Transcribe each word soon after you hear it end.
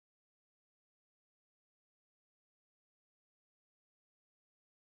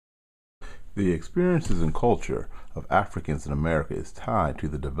The experiences and culture of Africans in America is tied to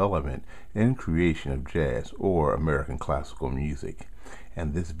the development and creation of jazz or American classical music.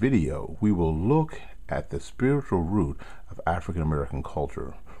 In this video, we will look at the spiritual root of African American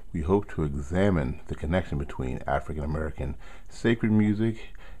culture. We hope to examine the connection between African American sacred music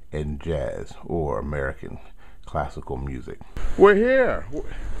and jazz or American classical music. We're here.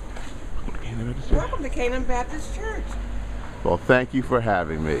 Welcome to Canaan Baptist Church. Well, thank you for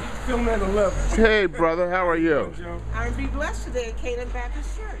having me. Film at 11. Hey, brother, how are you? I'm going to be blessed today at Canaan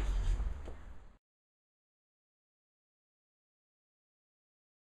Baptist Church.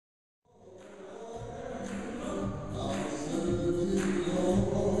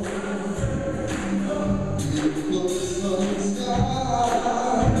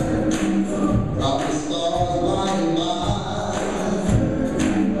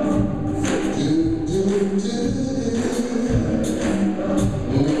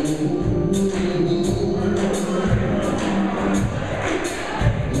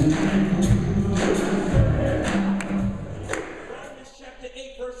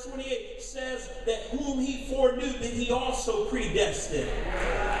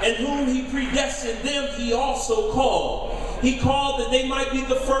 And whom he predestined, them he also called. He called that they might be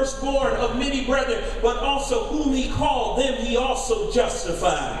the firstborn of many brethren, but also whom he called, them he also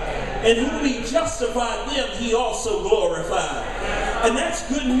justified. And whom he justified, them he also glorified. And that's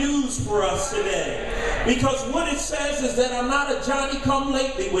good news for us today. Because what it says is that I'm not a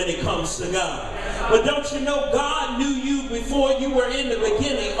Johnny-come-lately when it comes to God. But don't you know God knew you before you were in the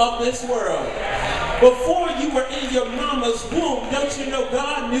beginning of this world? Before you were in your mama's womb, don't you know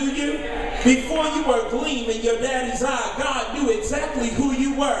God knew you? Before you were a gleam in your daddy's eye, God knew exactly who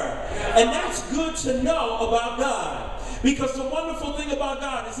you were. And that's good to know about God. Because the wonderful thing about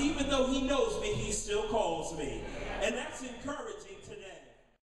God is even though he knows me, he still calls me. And that's encouraging today.